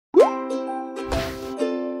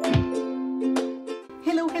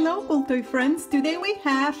Hello, CoolToy friends. Today we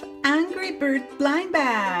have Angry Bird blind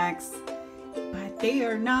bags. But they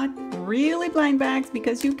are not really blind bags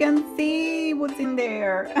because you can see what's in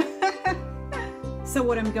there. So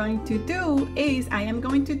what I'm going to do is I am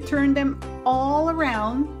going to turn them all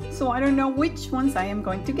around so I don't know which ones I am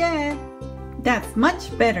going to get. That's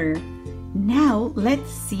much better. Now let's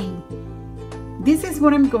see. This is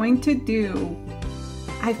what I'm going to do.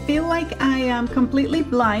 I feel like I am completely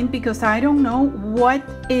blind because I don't know what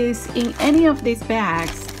is in any of these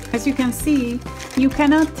bags. As you can see, you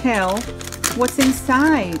cannot tell what's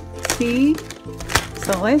inside. See?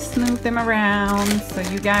 So let's move them around so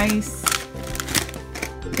you guys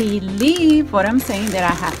believe what I'm saying, that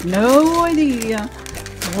I have no idea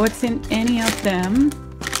what's in any of them.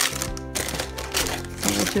 So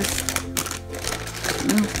we'll just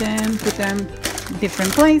move them, put them in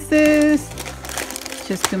different places,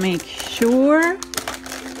 just to make sure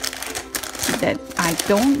that I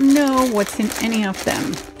don't know what's in any of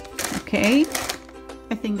them. Okay,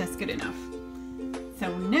 I think that's good enough.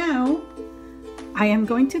 So now I am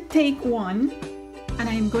going to take one and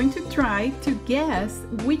I am going to try to guess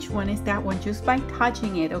which one is that one just by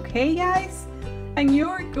touching it. Okay guys, and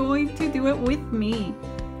you're going to do it with me.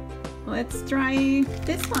 Let's try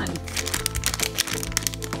this one.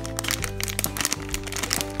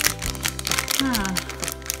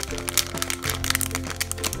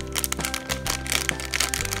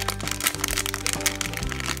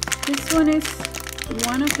 This one is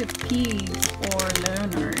one of the pigs or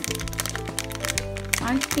Leonard.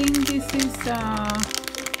 I think this is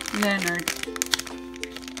Leonard.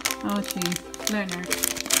 Oh gee, Leonard.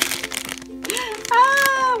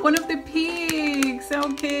 Ah, one of the pigs.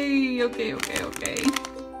 Okay, okay,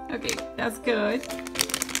 that's good.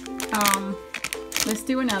 Let's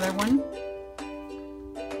do another one.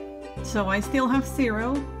 So I still have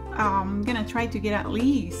 0. I'm gonna try to get at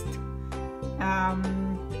least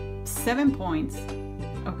 7 points.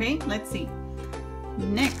 Okay, let's see.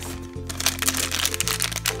 Next,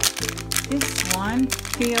 this one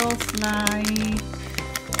feels like,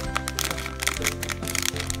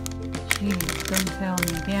 geez, don't tell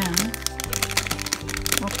me again.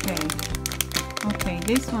 Okay,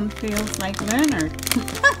 this one feels like Leonard.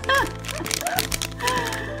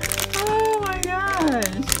 Oh my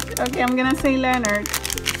gosh. Okay, I'm gonna say Leonard.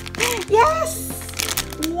 Yes!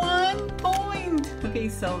 1 point. Okay,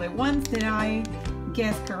 so the ones that I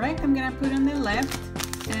guess correct, I'm gonna put on the left,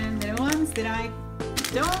 and the ones that I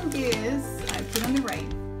don't guess, I put on the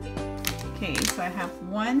right. Okay, so I have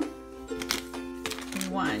 1,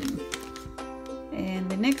 1, and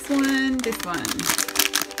the next one, this one.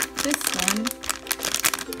 This one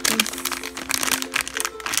is,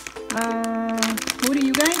 who do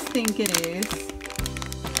you guys think it is?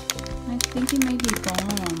 I think it may be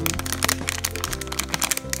Bomb.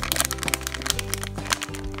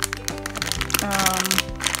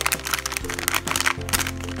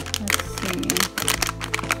 Let's see.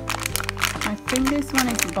 I think this one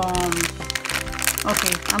is Bomb.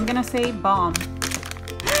 Okay, I'm gonna say Bomb.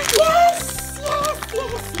 Yes!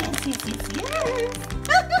 Yes!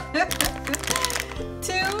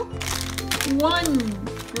 2-1.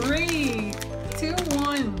 Great.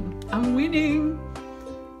 2-1. I'm winning.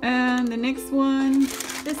 And the next one,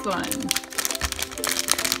 this one.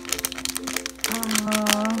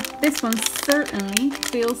 This one certainly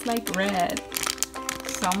feels like red.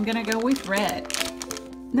 So I'm gonna go with red.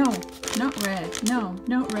 No, not red. No,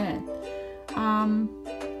 not red.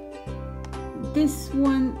 This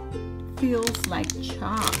one feels like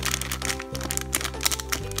chalk.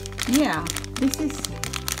 Yeah, this is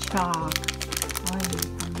chalk.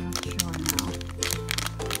 I'm not sure now.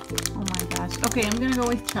 Oh my gosh. Okay, I'm gonna go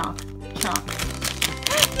with chalk. Chalk.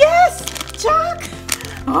 Yes! Chalk!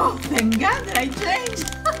 Oh, thank God that I changed.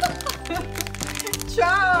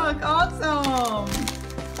 Chalk, awesome.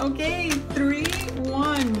 Okay,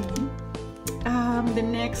 3-1. The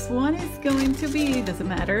next one is going to be, doesn't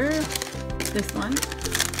matter, this one.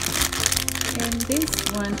 And this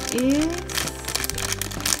one is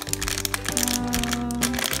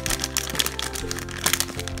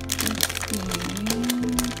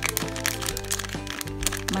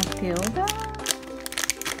Matilda?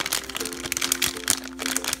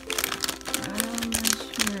 I'm not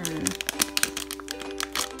sure.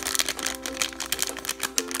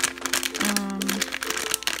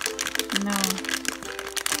 No.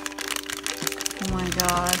 Oh my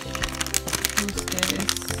gosh. Who's this?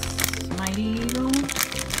 Mighty Eagle?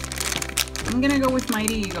 I'm gonna go with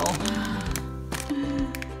Mighty Eagle.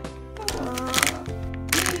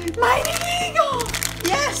 Mighty Eagle!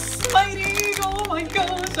 Yes! Mighty Eagle! Oh my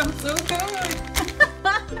gosh, I'm so good!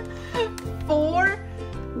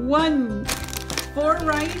 4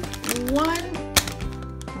 right, 1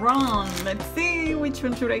 wrong. Let's see, which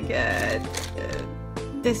one should I get?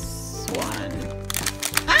 This one.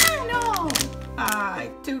 Ah, no!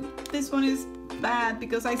 This one is bad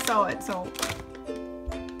because I saw it, so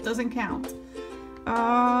doesn't count.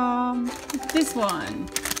 This one.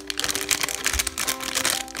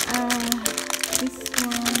 This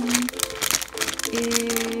one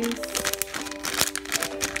is.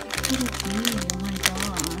 What could it be? Oh my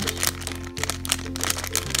gosh.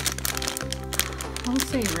 I'll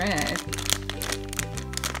say red.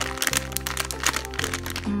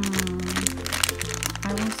 I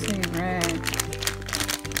will say red.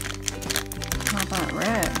 How about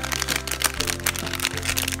red?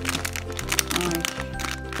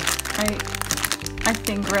 I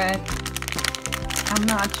think red. I'm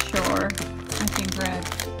not sure. I think red.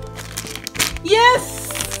 Yes!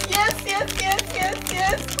 Yes, yes, yes, yes,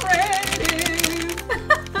 yes! Red it is!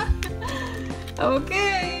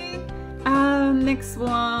 Okay. Next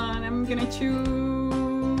one. I'm gonna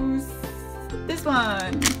choose this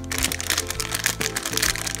one.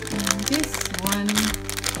 And this one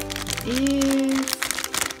is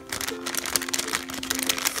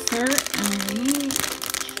certainly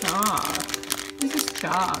chalk. This is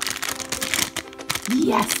chalk.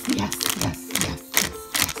 Yes, yes, yes, yes, yes,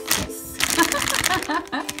 yes, yes.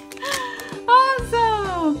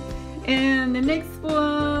 Awesome! And the next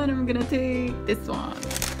one, I'm gonna take this one.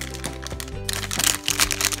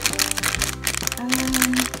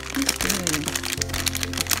 What's this?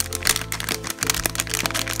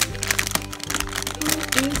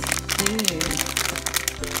 What is this?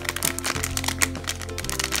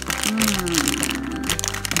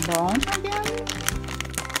 Bone again?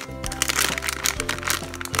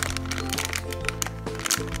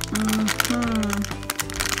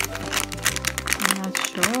 I'm not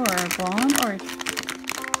sure. Bone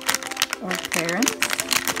or Terence?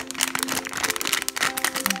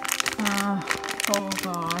 Oh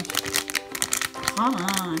gosh. Come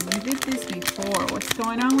on, you did this before. What's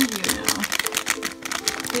going on with you now?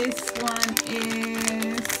 This one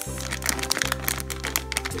is.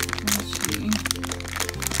 Let's see.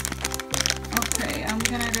 Okay, I'm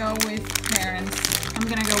gonna go with Terence.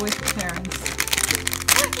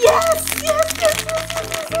 Yes! Yes! Yes! Yes!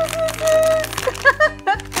 Yes! Yes!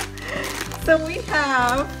 Yes! So we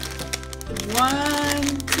have 1,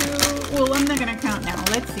 2. Well, I'm not gonna count now.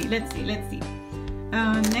 Let's see.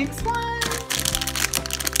 Next one.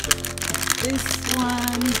 This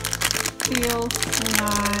one feels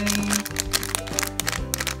like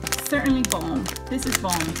certainly bone. This is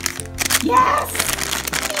bone. Yes!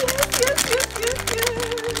 Yes! Yes! Yes! Yes!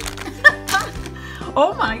 Yes!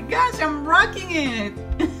 Oh my gosh! I'm rocking it.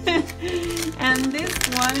 And this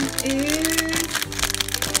one is.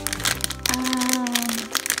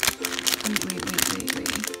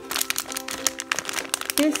 Wait.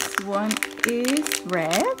 This one is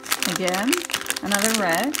red. Again, another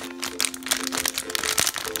red.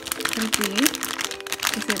 Could it be?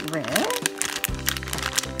 Is it red?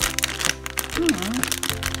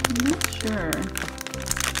 I'm not sure.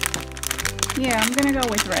 Yeah, I'm gonna go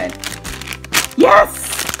with red. Yes!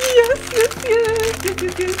 Yes, yes, yes, yes,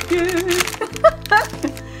 yes, yes, yes.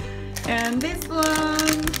 And this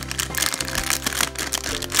one.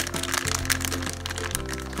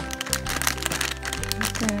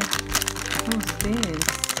 What's this?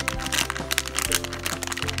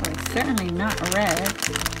 Well, it's certainly not red.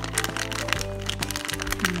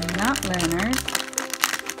 Not Leonard.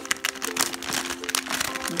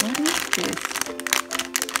 What is this?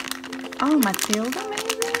 Oh, Matilda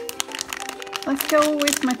maybe? Let's go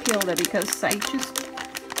with Matilda because I just,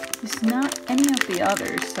 it's not any of the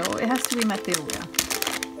others, so it has to be Matilda.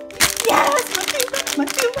 Yes! Matilda!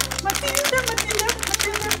 Matilda! Matilda!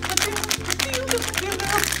 Matilda! Matilda!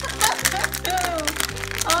 Matilda!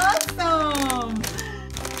 Awesome!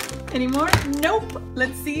 Any more? Nope!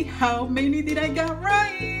 Let's see how many did I get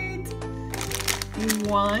right?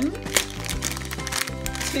 1,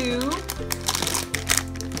 2,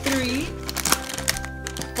 3,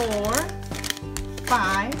 4,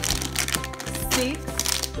 5, 6,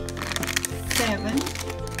 7,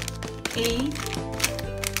 8,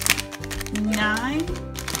 9,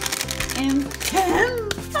 and 10.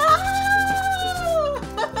 Ah!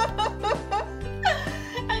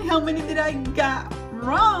 And how many did I get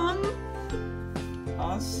wrong?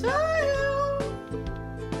 I'll show you.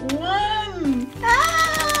 1.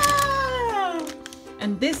 Ah!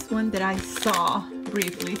 And this one that I saw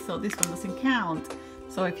briefly, so this one doesn't count.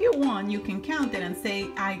 So if you want, you can count it and say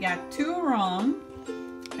I got 2 wrong.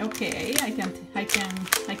 Okay, I can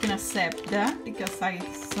accept that because I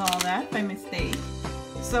saw that by mistake.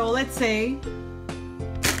 So let's say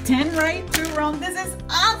 10 right, 2 wrong. This is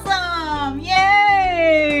awesome!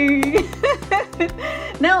 Yay!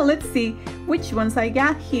 Now let's see which ones I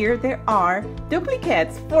got here. There are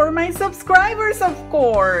duplicates for my subscribers, of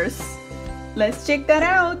course. Let's check that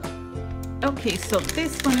out. Okay, so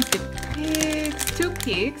this one is the pigs, 2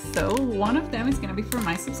 pigs. So one of them is gonna be for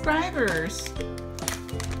my subscribers.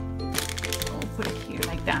 I'll put it here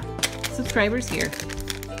like that. Subscribers here.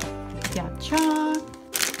 Yeah, Chuck,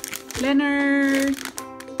 Leonard,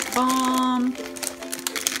 Bomb,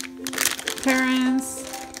 Terence,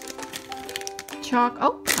 Chalk.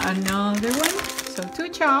 Oh, another one. So 2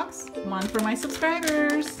 chalks, 1 for my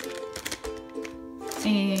subscribers.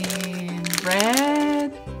 And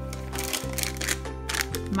Red,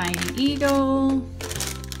 Mighty Eagle,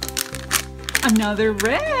 another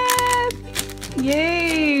Red.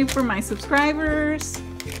 Yay, for my subscribers.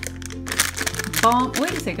 Bomb.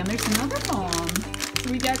 Wait a second, there's another bomb.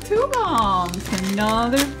 We got 2 bombs.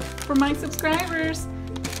 Another for my subscribers.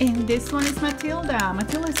 And this one is Matilda.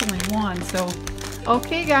 Matilda is only 1. So,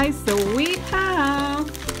 okay guys, so we have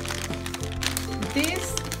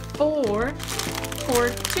this for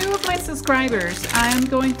 2 of my subscribers. I'm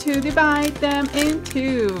going to divide them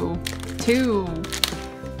into 2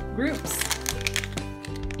 groups.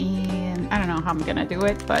 And I don't know how I'm gonna do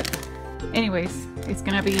it, but anyways, it's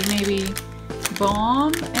gonna be maybe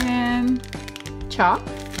Bomb and Chalk,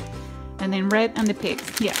 and then Red and the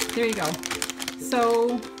pigs. Yeah, there you go.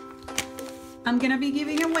 So I'm gonna be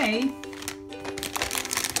giving away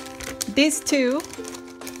these 2.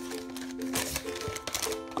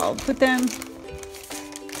 I'll put them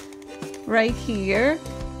right here.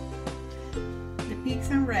 The pigs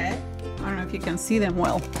and Red. I don't know if you can see them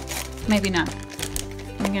well. Maybe not.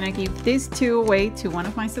 I'm gonna give these 2 away to one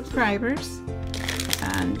of my subscribers.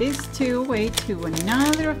 And these 2 away to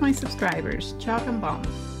another of my subscribers, Chalk and Bomb.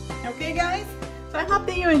 Okay guys, so I hope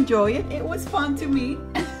that you enjoy it. It was fun to me.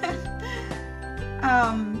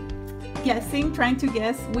 Trying to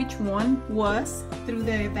guess which one was through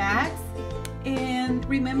the bags. And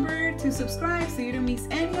remember to subscribe so you don't miss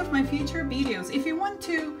any of my future videos. If you want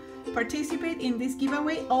to participate in this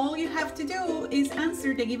giveaway, all you have to do is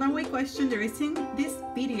answer the giveaway question there is in this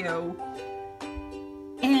video.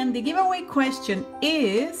 And the giveaway question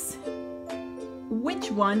is,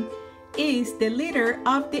 which one is the leader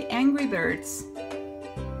of the Angry Birds?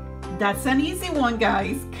 That's an easy one,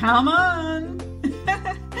 guys. Come on.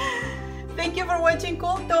 Thank you for watching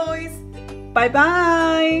Cool Toys.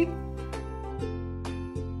 Bye-bye.